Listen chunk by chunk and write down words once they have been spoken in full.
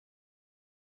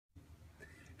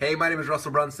Hey, my name is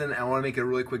Russell Brunson, and I want to make a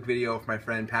really quick video for my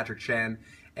friend Patrick Chan.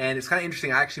 And it's kind of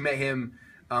interesting. I actually met him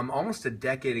almost a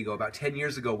decade ago, about 10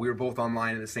 years ago. We were both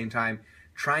online at the same time,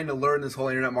 trying to learn this whole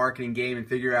internet marketing game and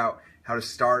figure out how to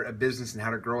start a business and how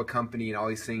to grow a company and all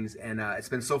these things. And it's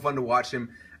been so fun to watch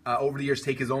him over the years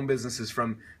take his own businesses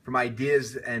from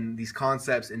ideas and these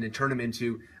concepts and then turn them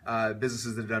into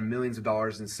businesses that have done millions of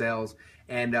dollars in sales.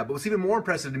 And but what's even more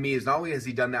impressive to me is not only has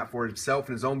he done that for himself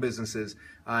and his own businesses,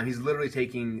 he's literally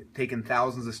taken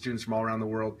thousands of students from all around the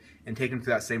world and taken them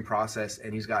through that same process.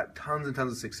 And he's got tons and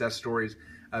tons of success stories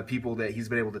of people that he's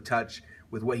been able to touch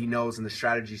with what he knows and the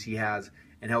strategies he has,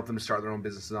 and help them to start their own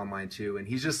businesses online too. And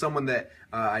he's just someone that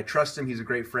I trust him. He's a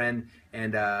great friend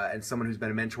and someone who's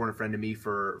been a mentor and a friend to me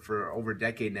for over a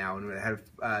decade now. And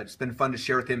it's been fun to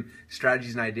share with him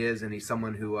strategies and ideas. And he's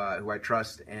someone who I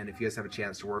trust. And if you guys have a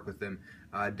chance to work with him,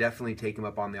 definitely take him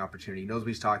up on the opportunity. He knows what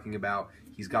he's talking about.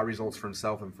 He's got results for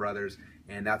himself and for others,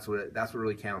 and that's what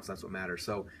really counts. That's what matters.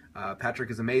 So Patrick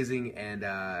is amazing, and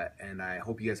I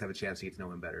hope you guys have a chance to get to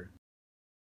know him better.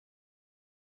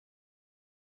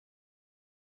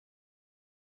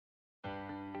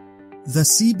 The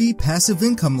CB Passive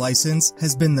Income License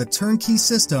has been the turnkey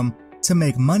system to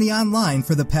make money online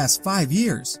for the past 5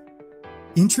 years.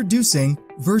 Introducing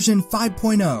version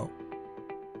 5.0.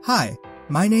 Hi,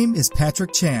 my name is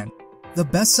Patrick Chan, the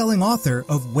best-selling author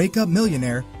of Wake Up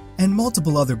Millionaire and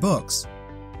multiple other books.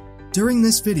 During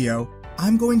this video,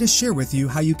 I'm going to share with you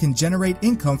how you can generate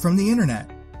income from the internet.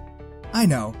 I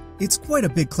know, it's quite a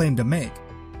big claim to make,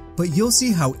 but you'll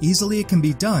see how easily it can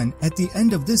be done at the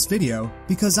end of this video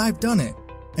because I've done it,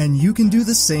 and you can do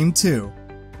the same too.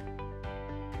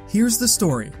 Here's the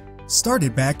story.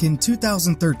 Started back in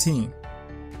 2013.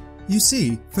 You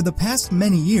see, for the past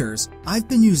many years, I've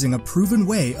been using a proven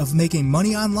way of making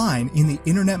money online in the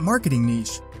internet marketing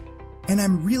niche, and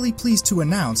I'm really pleased to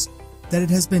announce that it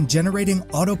has been generating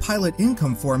autopilot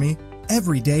income for me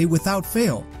every day without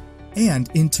fail. And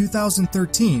in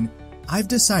 2013, I've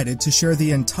decided to share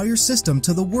the entire system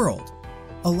to the world,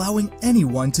 allowing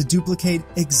anyone to duplicate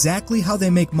exactly how they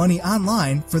make money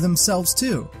online for themselves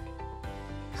too.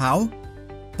 How?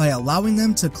 By allowing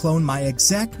them to clone my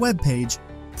exact webpage,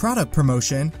 product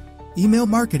promotion, email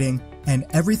marketing, and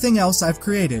everything else I've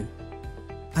created.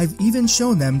 I've even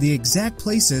shown them the exact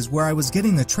places where I was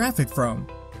getting the traffic from.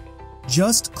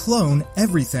 Just clone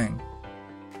everything.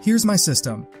 Here's my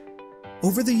system.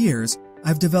 Over the years,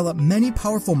 I've developed many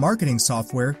powerful marketing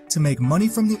software to make money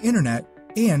from the internet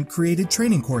and created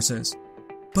training courses.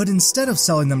 But instead of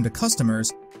selling them to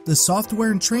customers, the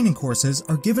software and training courses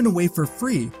are given away for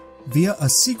free via a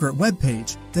secret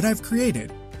webpage that I've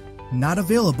created, not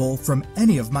available from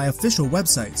any of my official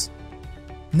websites.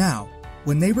 Now,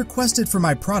 when they requested for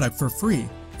my product for free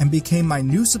and became my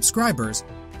new subscribers,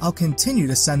 I'll continue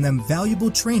to send them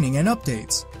valuable training and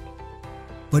updates.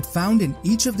 But found in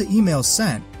each of the emails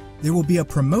sent, there will be a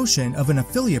promotion of an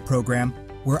affiliate program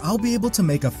where I'll be able to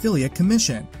make affiliate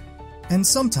commission. And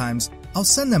sometimes I'll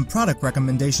send them product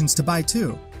recommendations to buy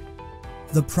too.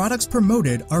 The products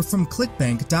promoted are from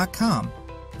ClickBank.com,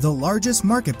 the largest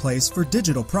marketplace for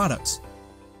digital products.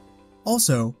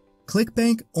 Also,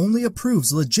 ClickBank only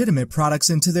approves legitimate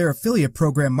products into their affiliate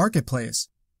program marketplace.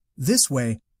 This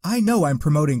way, I know I'm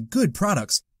promoting good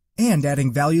products and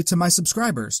adding value to my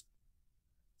subscribers.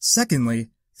 Secondly,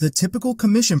 the typical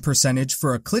commission percentage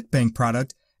for a ClickBank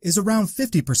product is around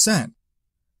 50%.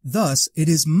 Thus, it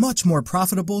is much more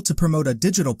profitable to promote a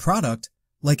digital product,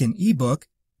 like an ebook,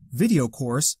 video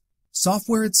course,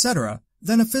 software, etc.,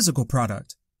 than a physical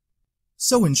product.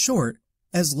 So in short,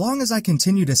 as long as I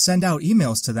continue to send out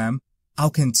emails to them,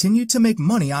 I'll continue to make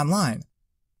money online.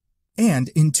 And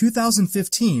in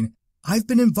 2015, I've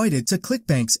been invited to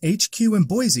ClickBank's HQ in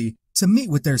Boise to meet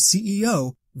with their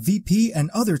CEO, VP, and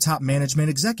other top management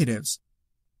executives.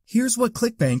 Here's what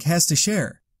ClickBank has to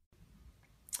share.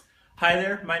 Hi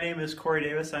there, my name is Corey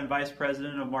Davis. I'm Vice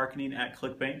President of Marketing at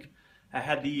ClickBank. I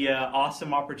had the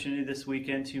awesome opportunity this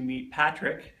weekend to meet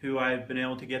Patrick, who I've been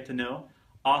able to get to know.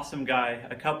 Awesome guy.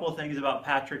 A couple of things about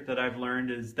Patrick that I've learned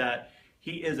is that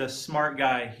he is a smart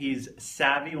guy. He's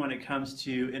savvy when it comes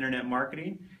to internet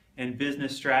marketing and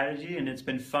business strategy, and it's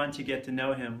been fun to get to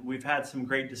know him. We've had some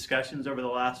great discussions over the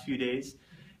last few days,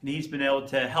 and he's been able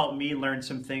to help me learn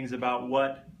some things about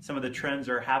what some of the trends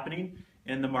are happening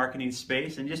in the marketing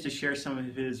space, and just to share some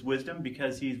of his wisdom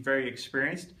because he's very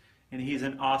experienced and he's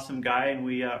an awesome guy, and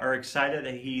we are excited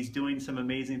that he's doing some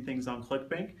amazing things on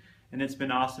ClickBank, and it's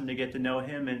been awesome to get to know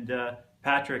him. And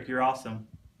Patrick, you're awesome.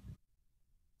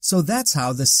 So that's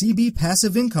how the CB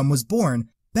Passive Income was born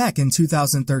back in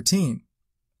 2013.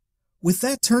 With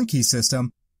that turnkey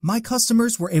system, My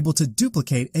customers were able to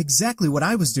duplicate exactly what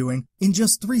I was doing in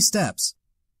just 3 steps.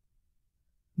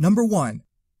 Number 1.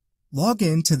 Log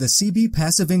in to the CB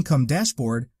Passive Income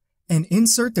dashboard and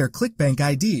insert their ClickBank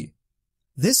ID.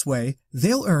 This way,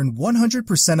 they'll earn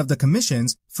 100% of the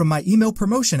commissions from my email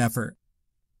promotion effort.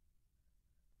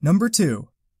 Number 2.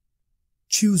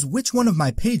 Choose which one of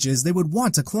my pages they would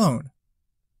want to clone.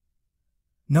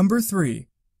 Number 3.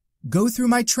 Go through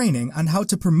my training on how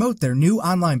to promote their new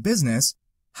online business,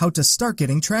 how to start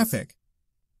getting traffic.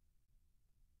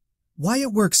 Why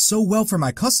it works so well for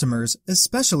my customers,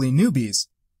 especially newbies.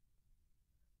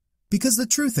 Because the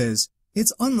truth is,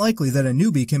 it's unlikely that a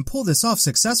newbie can pull this off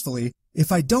successfully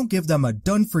if I don't give them a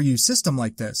done-for-you system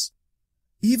like this.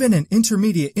 Even an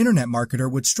intermediate internet marketer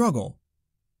would struggle.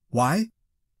 Why?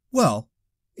 Well,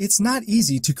 it's not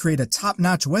easy to create a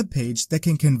top-notch web page that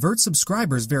can convert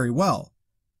subscribers very well.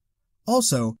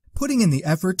 Also, putting in the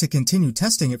effort to continue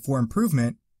testing it for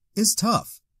improvement is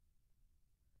tough.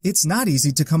 It's not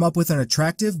easy to come up with an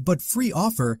attractive but free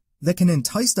offer that can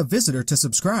entice the visitor to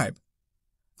subscribe.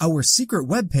 Our secret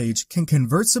web page can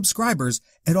convert subscribers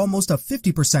at almost a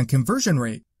 50% conversion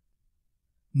rate.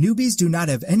 Newbies do not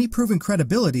have any proven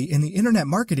credibility in the internet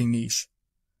marketing niche.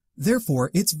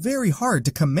 Therefore, it's very hard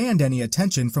to command any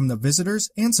attention from the visitors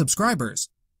and subscribers.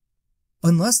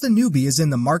 Unless the newbie is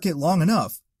in the market long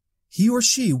enough, he or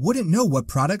she wouldn't know what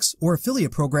products or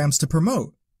affiliate programs to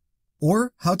promote,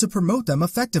 or how to promote them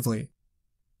effectively.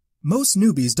 Most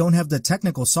newbies don't have the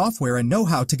technical software and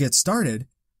know-how to get started,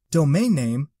 domain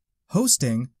name,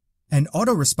 hosting, an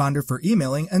autoresponder for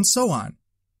emailing, and so on.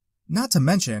 Not to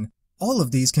mention, all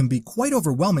of these can be quite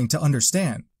overwhelming to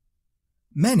understand.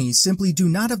 Many simply do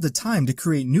not have the time to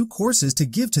create new courses to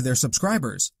give to their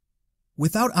subscribers.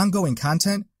 Without ongoing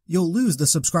content, you'll lose the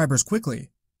subscribers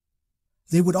quickly.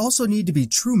 They would also need to be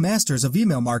true masters of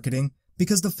email marketing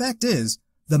because the fact is,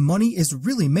 the money is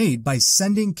really made by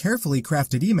sending carefully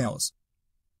crafted emails.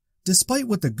 Despite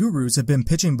what the gurus have been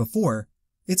pitching before,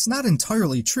 it's not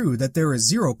entirely true that there is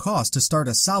zero cost to start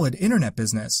a solid internet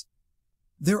business.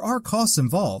 There are costs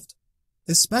involved,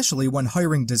 especially when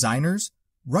hiring designers,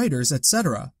 writers,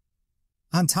 etc.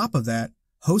 On top of that,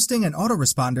 hosting and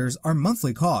autoresponders are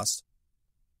monthly costs.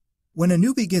 When a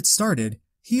newbie gets started,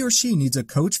 he or she needs a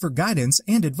coach for guidance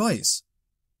and advice.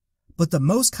 But the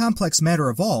most complex matter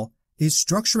of all is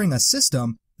structuring a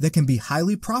system that can be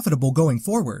highly profitable going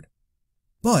forward.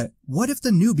 But what if the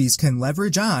newbies can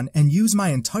leverage on and use my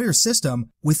entire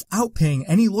system without paying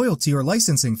any loyalty or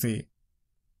licensing fee?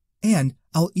 And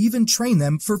I'll even train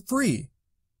them for free.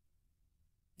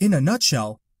 In a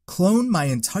nutshell, clone my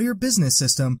entire business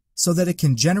system so that it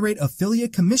can generate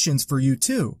affiliate commissions for you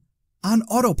too, on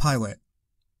autopilot.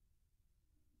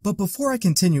 But before I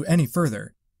continue any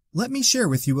further, let me share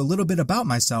with you a little bit about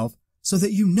myself so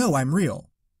that you know I'm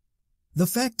real. The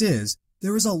fact is,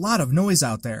 there is a lot of noise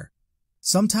out there.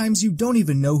 Sometimes you don't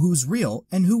even know who's real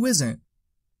and who isn't.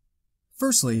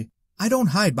 Firstly, I don't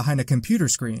hide behind a computer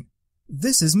screen.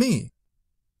 This is me.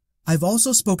 I've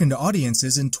also spoken to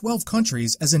audiences in 12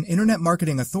 countries as an internet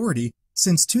marketing authority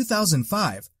since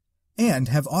 2005 and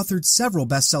have authored several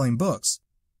best-selling books.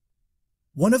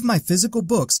 One of my physical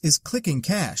books is Clicking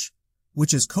Cash,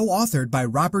 which is co-authored by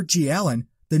Robert G. Allen,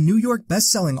 the New York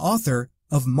best-selling author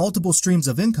of Multiple Streams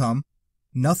of Income,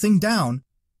 Nothing Down,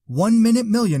 1 Minute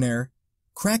Millionaire,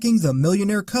 Cracking the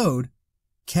Millionaire Code,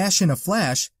 Cash in a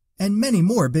Flash, and many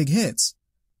more big hits.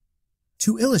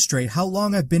 To illustrate how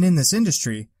long I've been in this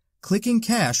industry, Clicking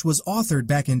Cash was authored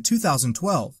back in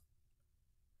 2012.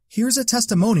 Here's a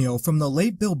testimonial from the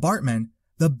late Bill Bartman,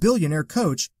 the billionaire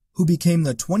coach who became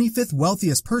the 25th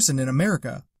wealthiest person in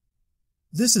America.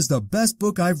 This is the best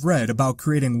book I've read about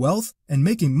creating wealth and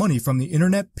making money from the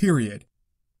internet, period.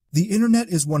 The internet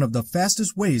is one of the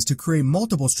fastest ways to create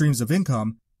multiple streams of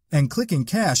income, and Clicking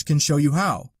Cash can show you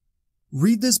how.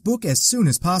 Read this book as soon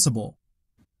as possible.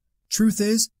 Truth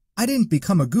is, I didn't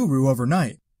become a guru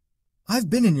overnight. I've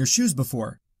been in your shoes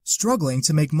before, struggling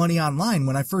to make money online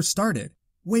when I first started,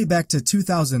 way back to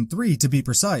 2003 to be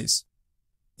precise.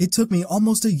 It took me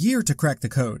almost a year to crack the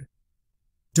code.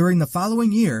 During the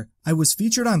following year, I was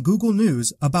featured on Google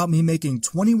News about me making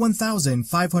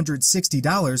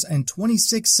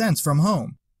 $21,560.26 from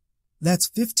home. That's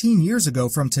 15 years ago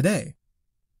from today.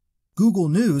 Google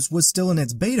News was still in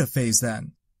its beta phase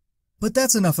then. But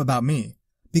that's enough about me,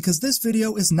 because this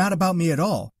video is not about me at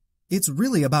all. It's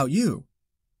really about you.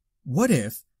 What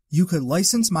if you could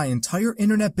license my entire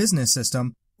internet business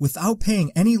system without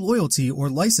paying any loyalty or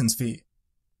license fee?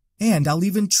 And I'll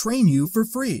even train you for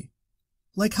free,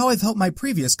 like how I've helped my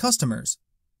previous customers.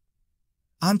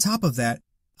 On top of that,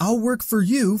 I'll work for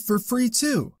you for free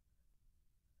too.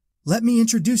 let me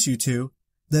introduce you to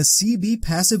the CB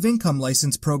Passive Income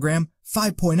License Program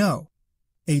 5.0,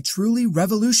 a truly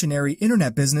revolutionary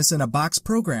internet business in a box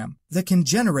program that can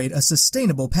generate a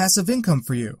sustainable passive income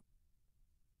for you.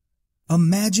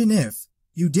 Imagine if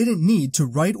you didn't need to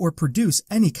write or produce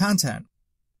any content.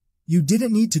 You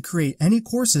didn't need to create any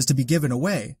courses to be given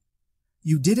away.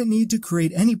 You didn't need to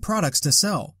create any products to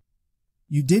sell.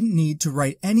 You didn't need to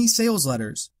write any sales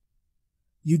letters.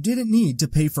 You didn't need to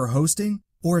pay for hosting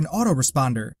or an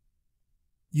autoresponder.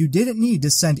 You didn't need to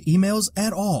send emails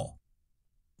at all.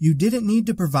 You didn't need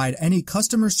to provide any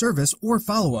customer service or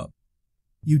follow-up.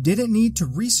 You didn't need to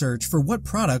research for what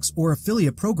products or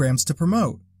affiliate programs to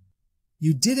promote.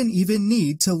 You didn't even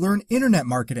need to learn internet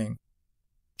marketing.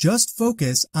 Just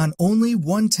focus on only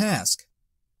one task.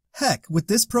 Heck, with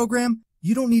this program,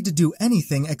 you don't need to do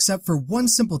anything except for one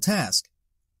simple task.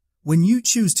 When you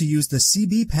choose to use the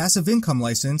CB Passive Income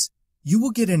License, you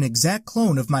will get an exact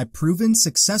clone of my proven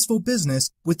successful business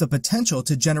with the potential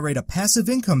to generate a passive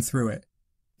income through it,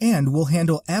 and will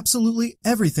handle absolutely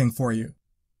everything for you.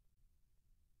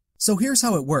 So here's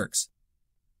how it works.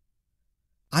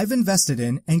 I've invested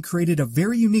in and created a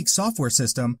very unique software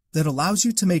system that allows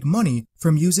you to make money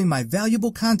from using my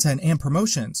valuable content and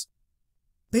promotions.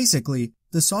 Basically,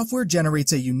 the software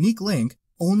generates a unique link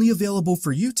only available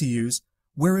for you to use,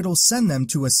 where it'll send them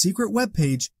to a secret web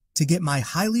page to get my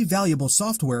highly valuable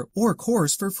software or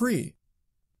course for free.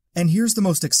 And here's the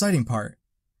most exciting part.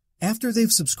 After they've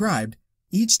subscribed,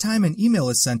 each time an email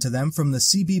is sent to them from the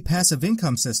CB Passive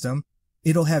Income System,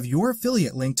 it'll have your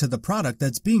affiliate link to the product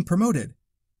that's being promoted.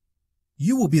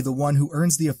 You will be the one who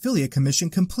earns the affiliate commission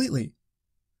completely.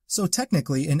 So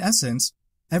technically, in essence,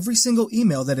 every single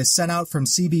email that is sent out from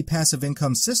CB Passive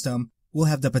Income System will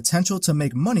have the potential to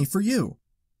make money for you.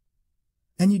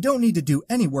 And you don't need to do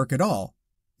any work at all,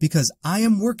 because I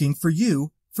am working for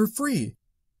you for free.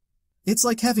 It's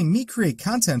like having me create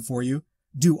content for you,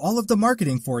 do all of the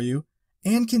marketing for you,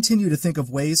 and continue to think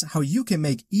of ways how you can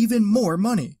make even more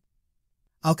money.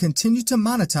 I'll continue to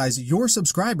monetize your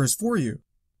subscribers for you.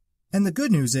 And the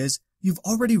good news is, you've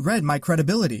already read my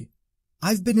credibility.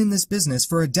 I've been in this business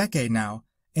for a decade now,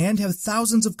 and have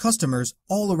thousands of customers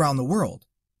all around the world.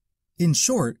 In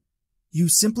short, you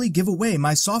simply give away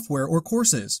my software or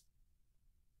courses.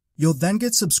 You'll then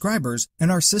get subscribers,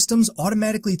 and our systems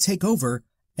automatically take over,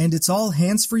 and it's all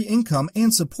hands-free income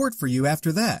and support for you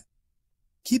after that.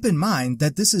 Keep in mind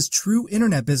that this is true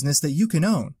internet business that you can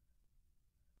own.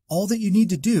 All that you need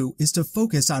to do is to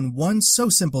focus on one so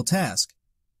simple task.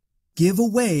 Give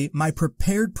away my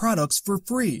prepared products for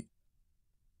free.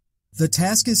 The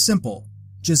task is simple.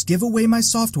 Just give away my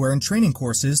software and training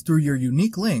courses through your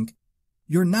unique link.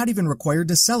 You're not even required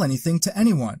to sell anything to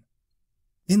anyone.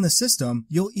 In the system,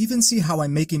 you'll even see how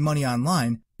I'm making money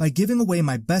online by giving away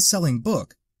my best-selling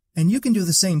book, and you can do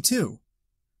the same too.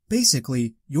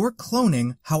 Basically, you're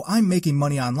cloning how I'm making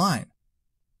money online.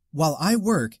 While I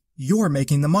work, you're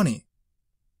making the money.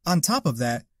 On top of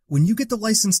that, when you get the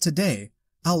license today,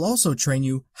 I'll also train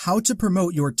you how to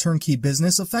promote your turnkey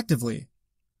business effectively.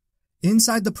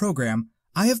 Inside the program,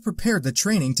 I have prepared the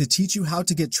training to teach you how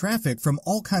to get traffic from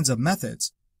all kinds of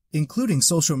methods, including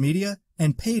social media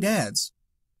and paid ads.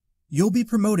 You'll be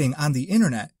promoting on the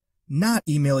internet, not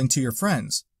emailing to your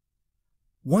friends.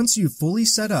 Once you've fully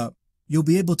set up, you'll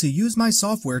be able to use my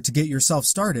software to get yourself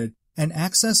started and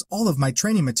access all of my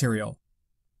training material.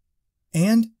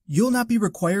 And you'll not be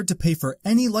required to pay for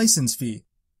any license fee,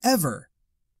 ever.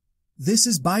 This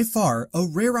is by far a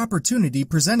rare opportunity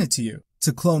presented to you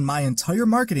to clone my entire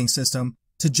marketing system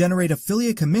to generate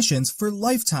affiliate commissions for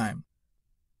lifetime.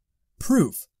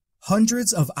 Proof: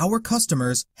 hundreds of our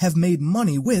customers have made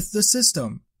money with the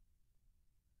system.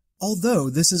 Although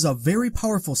this is a very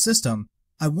powerful system,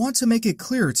 I want to make it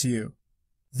clearer to you.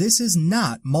 This is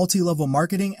not multi-level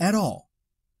marketing at all.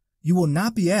 You will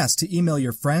not be asked to email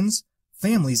your friends,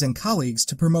 families, and colleagues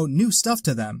to promote new stuff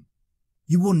to them.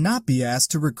 You will not be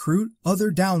asked to recruit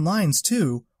other downlines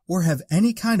to, or have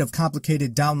any kind of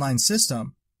complicated downline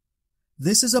system.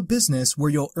 This is a business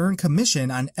where you'll earn commission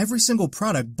on every single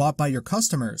product bought by your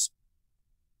customers.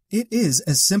 It is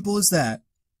as simple as that.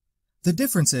 The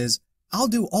difference is, I'll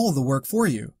do all the work for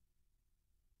you.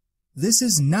 This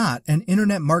is not an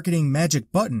internet marketing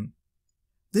magic button.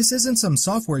 This isn't some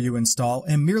software you install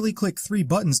and merely click 3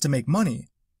 buttons to make money.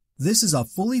 This is a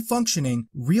fully functioning,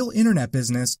 real internet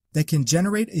business that can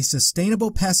generate a sustainable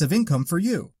passive income for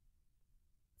you.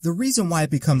 The reason why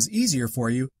it becomes easier for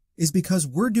you is because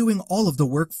we're doing all of the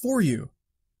work for you.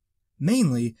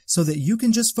 Mainly so that you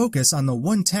can just focus on the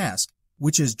one task,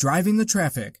 which is driving the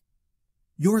traffic.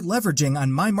 You're leveraging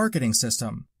on my marketing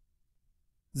system.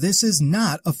 This is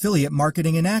not affiliate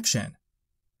marketing in action.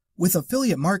 With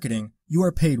affiliate marketing, you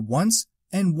are paid once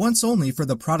and once only for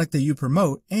the product that you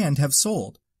promote and have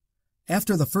sold.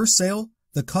 After the first sale,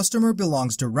 the customer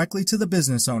belongs directly to the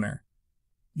business owner.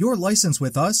 Your license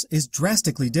with us is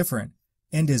drastically different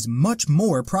and is much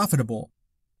more profitable.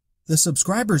 The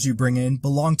subscribers you bring in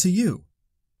belong to you.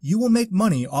 You will make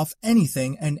money off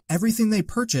anything and everything they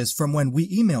purchase from when we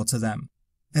email to them,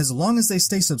 as long as they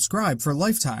stay subscribed for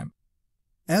lifetime.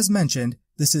 As mentioned,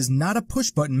 this is not a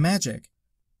push-button magic.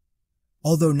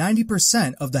 Although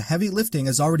 90% of the heavy lifting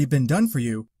has already been done for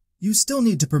you, you still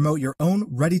need to promote your own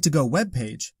ready-to-go web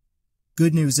page.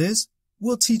 Good news is,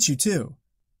 we'll teach you too.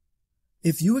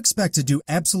 If you expect to do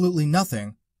absolutely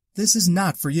nothing, this is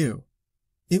not for you.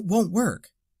 It won't work.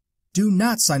 Do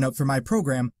not sign up for my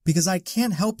program because I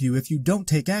can't help you if you don't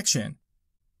take action.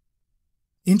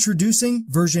 Introducing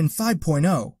version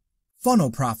 5.0,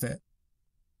 Funnel Profit.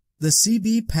 The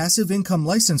CB Passive Income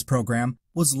License Program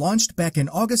was launched back in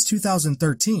August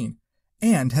 2013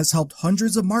 and has helped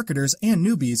hundreds of marketers and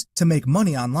newbies to make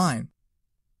money online.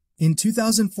 In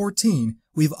 2014,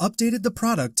 we've updated the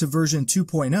product to version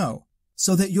 2.0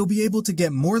 so that you'll be able to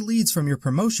get more leads from your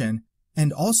promotion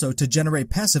and also to generate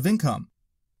passive income.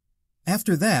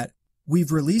 After that,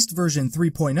 we've released version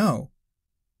 3.0.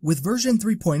 With version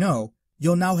 3.0,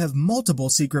 you'll now have multiple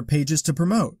secret pages to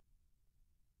promote.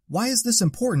 Why is this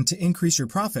important to increase your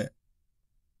profit?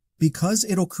 Because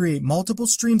it'll create multiple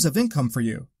streams of income for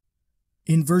you.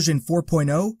 In version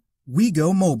 4.0, we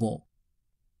go mobile.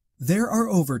 There are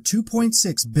over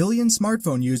 2.6 billion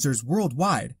smartphone users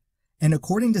worldwide, and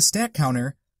according to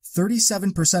StatCounter,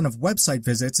 37% of website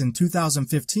visits in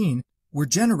 2015 were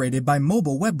generated by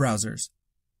mobile web browsers.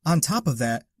 On top of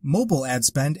that, mobile ad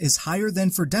spend is higher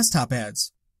than for desktop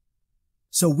ads.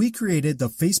 So we created the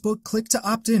Facebook Click to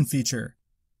Opt-in feature.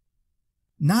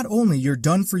 Not only your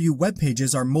done-for-you web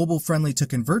pages are mobile-friendly to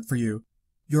convert for you,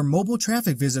 your mobile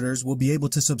traffic visitors will be able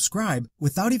to subscribe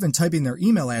without even typing their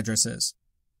email addresses.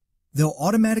 They'll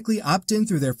automatically opt in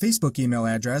through their Facebook email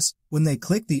address when they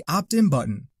click the opt-in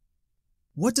button.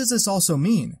 What does this also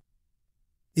mean?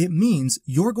 It means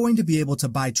you're going to be able to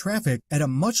buy traffic at a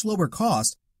much lower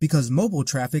cost because mobile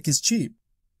traffic is cheap.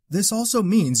 This also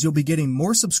means you'll be getting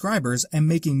more subscribers and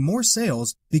making more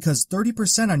sales because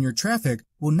 30% on your traffic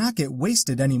will not get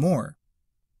wasted anymore.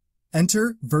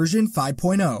 Enter version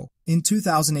 5.0 in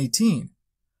 2018.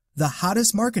 The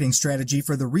hottest marketing strategy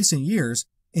for the recent years,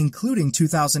 including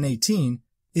 2018,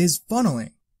 is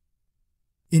funneling.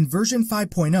 In version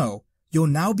 5.0, you'll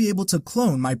now be able to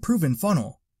clone my proven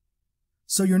funnel.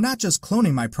 So you're not just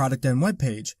cloning my product and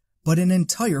webpage, but an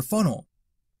entire funnel.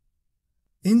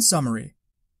 In summary,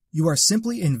 you are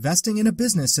simply investing in a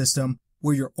business system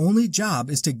where your only job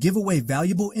is to give away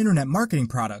valuable internet marketing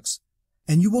products,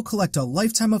 and you will collect a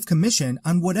lifetime of commission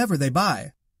on whatever they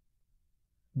buy.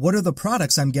 What are the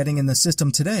products I'm getting in the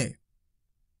system today?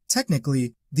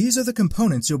 Technically, these are the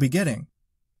components you'll be getting.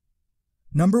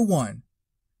 Number 1.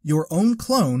 Your own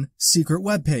clone secret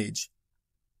web page.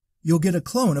 You'll get a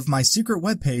clone of my secret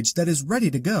web page that is ready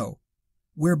to go,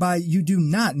 whereby you do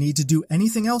not need to do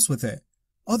anything else with it,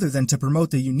 other than to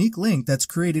promote the unique link that's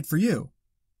created for you.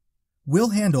 We'll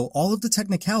handle all of the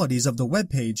technicalities of the web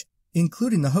page,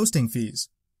 including the hosting fees.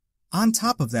 On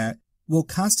top of that, we'll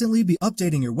constantly be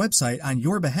updating your website on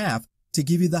your behalf to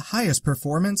give you the highest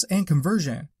performance and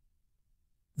conversion.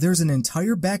 There's an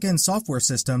entire back-end software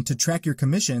system to track your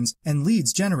commissions and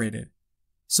leads generated.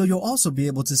 So you'll also be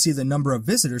able to see the number of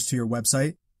visitors to your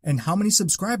website and how many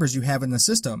subscribers you have in the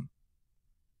system.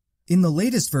 In the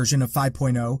latest version of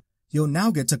 5.0, you'll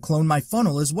now get to clone my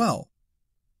funnel as well.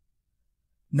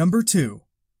 Number 2.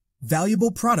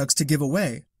 Valuable products to give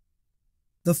away.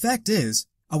 The fact is,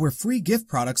 our free gift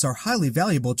products are highly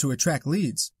valuable to attract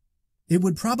leads. It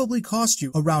would probably cost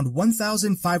you around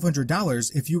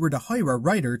 $1,500 if you were to hire a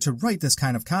writer to write this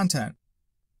kind of content.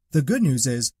 The good news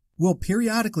is, we'll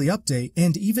periodically update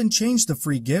and even change the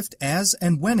free gift as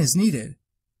and when is needed.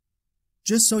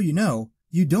 Just so you know,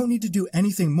 you don't need to do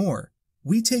anything more.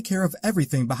 We take care of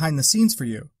everything behind the scenes for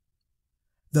you.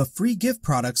 The free gift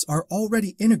products are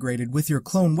already integrated with your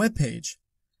clone webpage.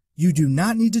 You do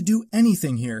not need to do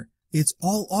anything here. It's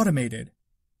all automated.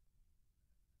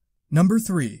 Number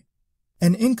 3.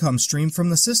 An income stream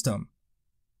from the system.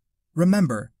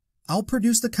 Remember, I'll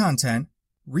produce the content,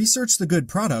 research the good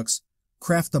products,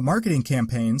 craft the marketing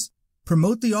campaigns,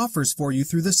 promote the offers for you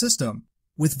through the system.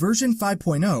 With version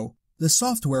 5.0, the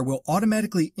software will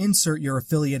automatically insert your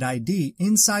affiliate ID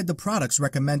inside the products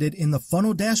recommended in the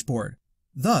funnel dashboard,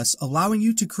 thus allowing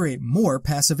you to create more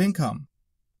passive income.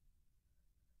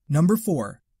 Number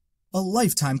 4. A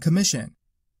lifetime commission.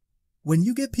 When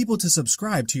you get people to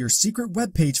subscribe to your secret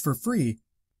webpage for free,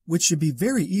 which should be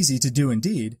very easy to do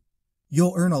indeed,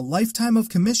 you'll earn a lifetime of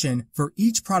commission for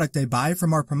each product they buy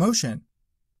from our promotion.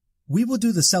 We will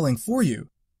do the selling for you.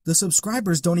 The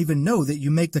subscribers don't even know that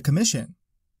you make the commission.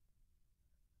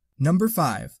 Number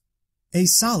 5. A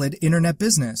solid internet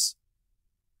business.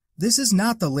 This is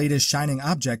not the latest shining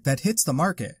object that hits the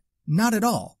market. Not at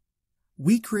all.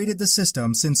 We created the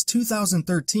system since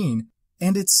 2013,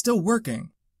 and it's still working.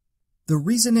 The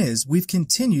reason is we've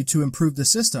continued to improve the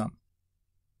system.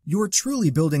 You're truly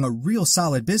building a real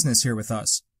solid business here with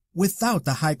us, without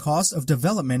the high cost of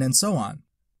development and so on.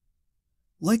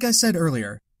 Like I said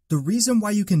earlier, the reason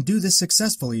why you can do this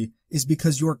successfully is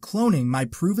because you're cloning my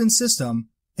proven system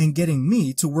and getting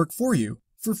me to work for you,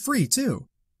 for free too.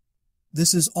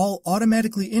 This is all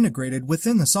automatically integrated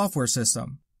within the software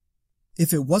system.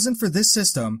 If it wasn't for this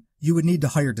system, you would need to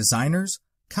hire designers,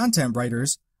 content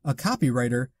writers, a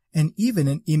copywriter, and even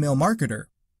an email marketer.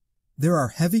 There are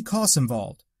heavy costs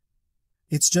involved.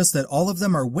 It's just that all of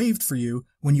them are waived for you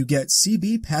when you get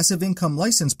CB Passive Income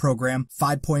License Program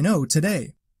 5.0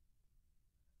 today.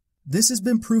 This has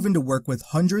been proven to work with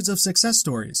hundreds of success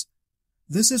stories.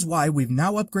 This is why we've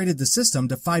now upgraded the system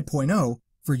to 5.0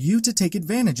 for you to take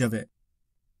advantage of it.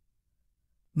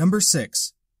 Number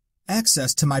 6.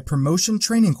 Access to my promotion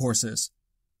training courses.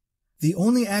 The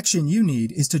only action you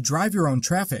need is to drive your own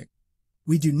traffic.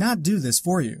 We do not do this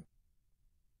for you.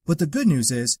 But the good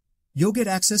news is, you'll get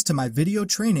access to my video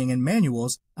training and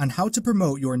manuals on how to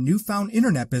promote your newfound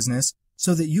internet business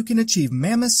so that you can achieve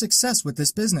mammoth success with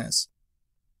this business.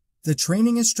 The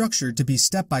training is structured to be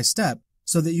step by step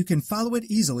so that you can follow it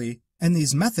easily, and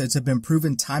these methods have been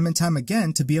proven time and time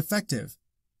again to be effective.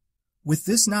 With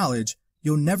this knowledge,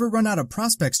 you'll never run out of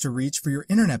prospects to reach for your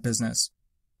internet business.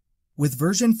 With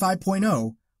version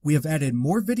 5.0, we have added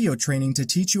more video training to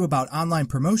teach you about online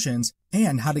promotions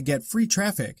and how to get free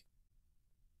traffic.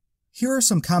 Here are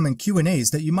some common Q&As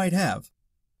that you might have.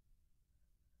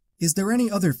 Is there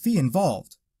any other fee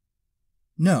involved?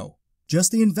 No,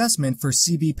 just the investment for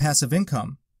CB Passive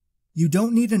Income. You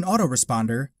don't need an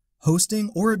autoresponder,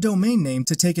 hosting, or a domain name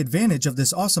to take advantage of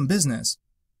this awesome business,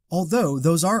 although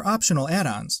those are optional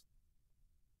add-ons.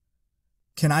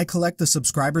 Can I collect the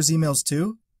subscribers' emails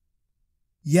too?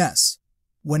 Yes.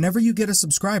 Whenever you get a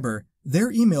subscriber,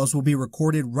 their emails will be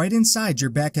recorded right inside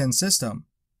your back-end system.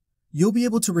 You'll be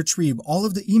able to retrieve all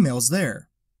of the emails there.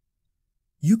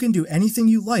 You can do anything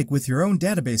you like with your own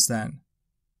database then.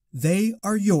 They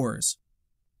are yours.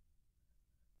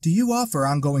 Do you offer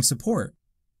ongoing support?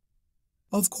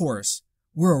 Of course.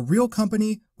 We're a real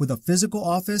company with a physical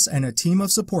office and a team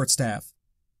of support staff.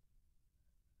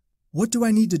 What do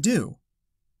I need to do?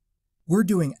 We're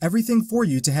doing everything for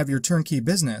you to have your turnkey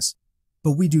business,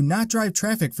 but we do not drive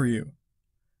traffic for you.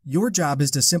 Your job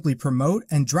is to simply promote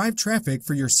and drive traffic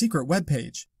for your secret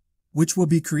webpage, which will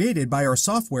be created by our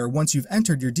software once you've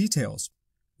entered your details.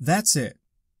 That's it.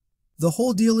 The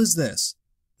whole deal is this.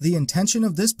 The intention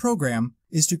of this program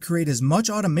is to create as much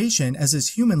automation as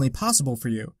is humanly possible for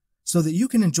you, so that you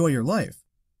can enjoy your life.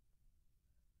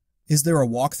 Is there a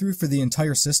walkthrough for the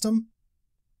entire system?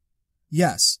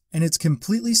 Yes, and it's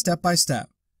completely step by step.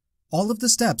 All of the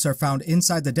steps are found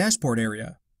inside the dashboard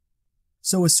area.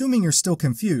 So assuming you're still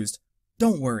confused,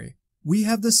 don't worry. We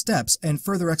have the steps and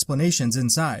further explanations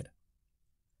inside.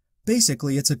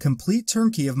 Basically, it's a complete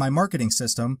turnkey of my marketing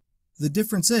system. The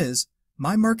difference is,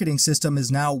 my marketing system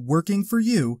is now working for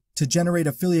you to generate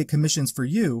affiliate commissions for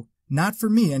you, not for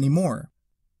me anymore.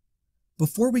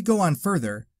 Before we go on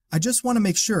further, I just want to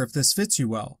make sure if this fits you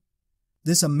well.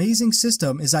 This amazing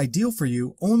system is ideal for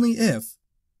you only if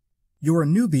you're a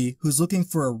newbie who's looking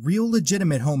for a real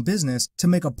legitimate home business to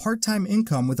make a part-time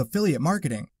income with affiliate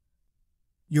marketing.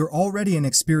 You're already an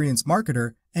experienced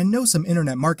marketer and know some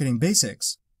internet marketing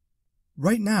basics.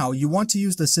 Right now, you want to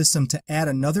use the system to add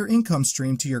another income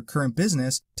stream to your current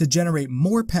business to generate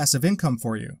more passive income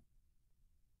for you.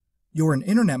 You're an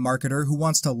internet marketer who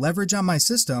wants to leverage on my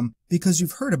system because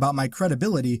you've heard about my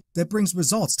credibility that brings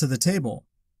results to the table.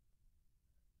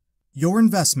 Your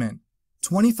investment,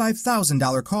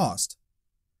 $25,000 cost.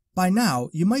 By now,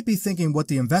 you might be thinking what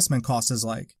the investment cost is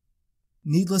like.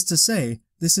 Needless to say,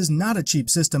 this is not a cheap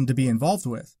system to be involved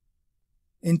with.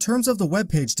 In terms of the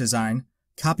webpage design,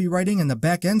 copywriting, and the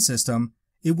back-end system,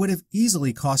 it would have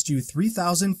easily cost you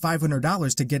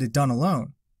 $3,500 to get it done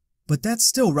alone. But that's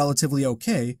still relatively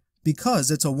okay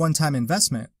because it's a one-time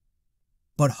investment.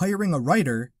 But hiring a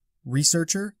writer,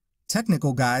 researcher,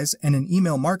 technical guys, and an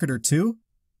email marketer too?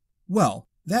 Well,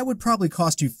 that would probably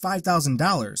cost you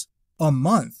 $5,000 a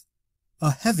month,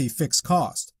 a heavy fixed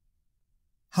cost.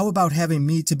 How about having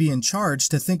me to be in charge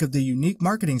to think of the unique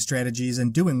marketing strategies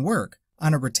and doing work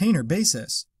on a retainer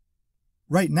basis?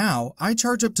 Right now, I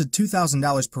charge up to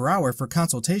 $2,000 per hour for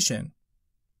consultation.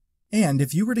 And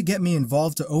if you were to get me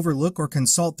involved to overlook or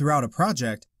consult throughout a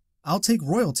project, I'll take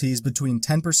royalties between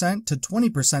 10% to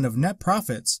 20% of net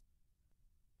profits.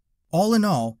 All in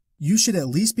all, you should at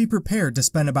least be prepared to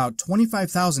spend about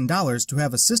 $25,000 to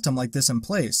have a system like this in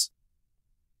place.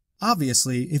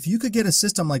 Obviously, if you could get a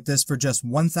system like this for just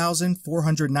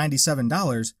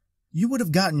 $1,497, you would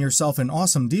have gotten yourself an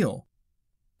awesome deal.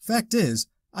 Fact is,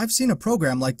 I've seen a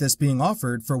program like this being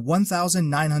offered for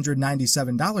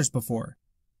 $1,997 before.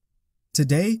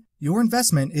 Today, your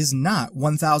investment is not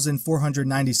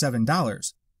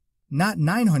 $1,497, not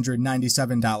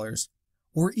 $997,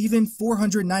 or even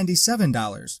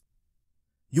 $497.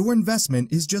 Your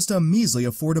investment is just a measly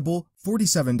affordable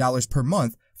 $47 per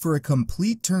month for a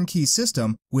complete turnkey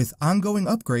system with ongoing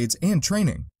upgrades and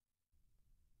training.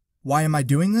 Why am I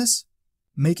doing this?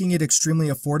 Making it extremely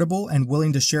affordable and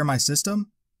willing to share my system?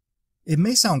 It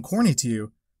may sound corny to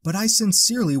you, but I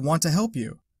sincerely want to help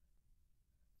you.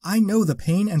 I know the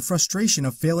pain and frustration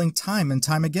of failing time and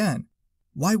time again.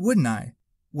 Why wouldn't I?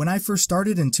 When I first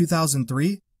started in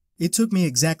 2003, it took me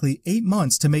exactly 8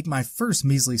 months to make my first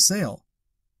measly sale.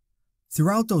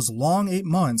 Throughout those long 8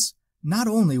 months, not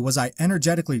only was I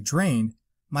energetically drained,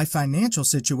 my financial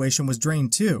situation was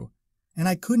drained too, and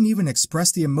I couldn't even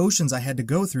express the emotions I had to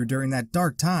go through during that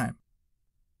dark time.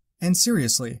 And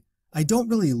seriously, I don't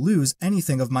really lose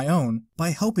anything of my own by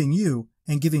helping you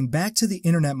and giving back to the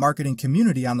internet marketing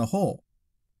community on the whole.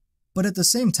 But at the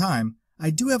same time, I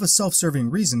do have a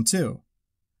self-serving reason too.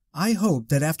 I hope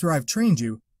that after I've trained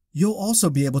you, you'll also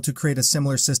be able to create a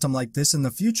similar system like this in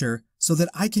the future so that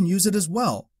I can use it as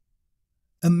well.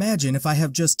 Imagine if I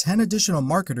have just 10 additional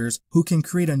marketers who can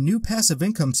create a new passive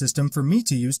income system for me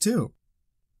to use too.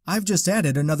 I've just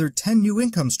added another 10 new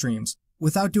income streams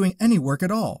without doing any work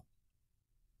at all.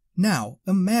 Now,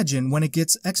 imagine when it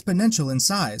gets exponential in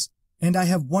size and I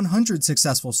have 100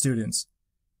 successful students.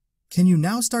 Can you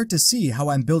now start to see how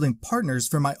I'm building partners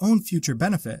for my own future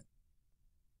benefit?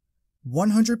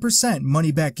 100%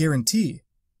 money-back guarantee.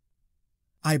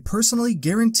 I personally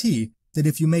guarantee that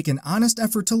if you make an honest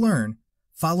effort to learn,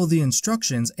 follow the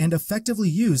instructions, and effectively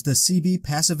use the CB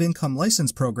Passive Income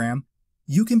License Program,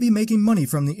 you can be making money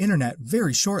from the internet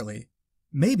very shortly.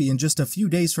 Maybe in just a few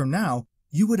days from now,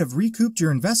 you would have recouped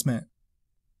your investment.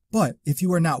 But if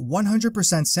you are not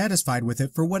 100% satisfied with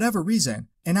it for whatever reason,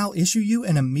 and I'll issue you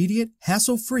an immediate,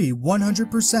 hassle-free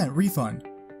 100% refund.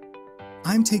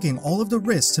 I'm taking all of the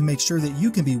risks to make sure that you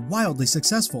can be wildly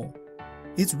successful.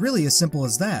 It's really as simple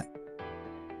as that.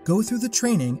 Go through the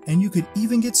training and you could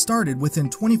even get started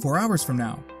within 24 hours from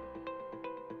now.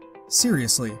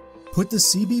 Seriously, put the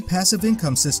CB Passive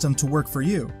Income System to work for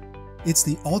you. It's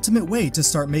the ultimate way to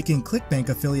start making ClickBank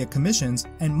affiliate commissions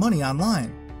and money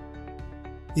online.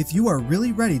 If you are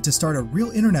really ready to start a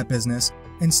real internet business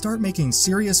and start making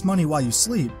serious money while you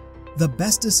sleep, the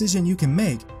best decision you can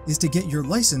make is to get your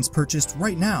license purchased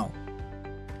right now.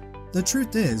 The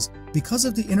truth is, because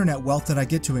of the internet wealth that I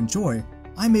get to enjoy,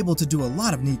 I'm able to do a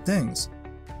lot of neat things.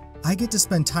 I get to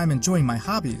spend time enjoying my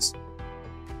hobbies.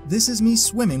 This is me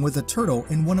swimming with a turtle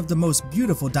in one of the most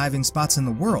beautiful diving spots in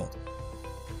the world.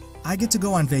 I get to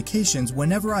go on vacations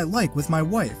whenever I like with my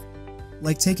wife,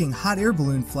 like taking hot air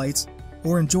balloon flights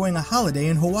or enjoying a holiday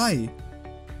in Hawaii.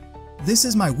 This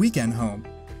is my weekend home,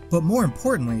 but more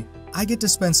importantly, I get to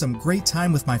spend some great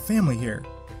time with my family here.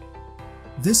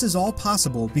 This is all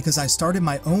possible because I started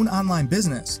my own online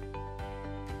business.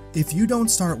 If you don't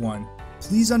start one,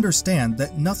 please understand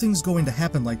that nothing's going to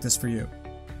happen like this for you.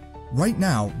 Right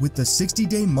now, with the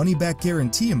 60-day money-back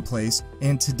guarantee in place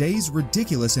and today's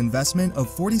ridiculous investment of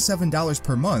 $47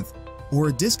 per month, or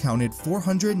a discounted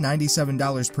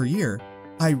 $497 per year,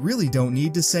 I really don't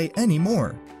need to say any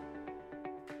more.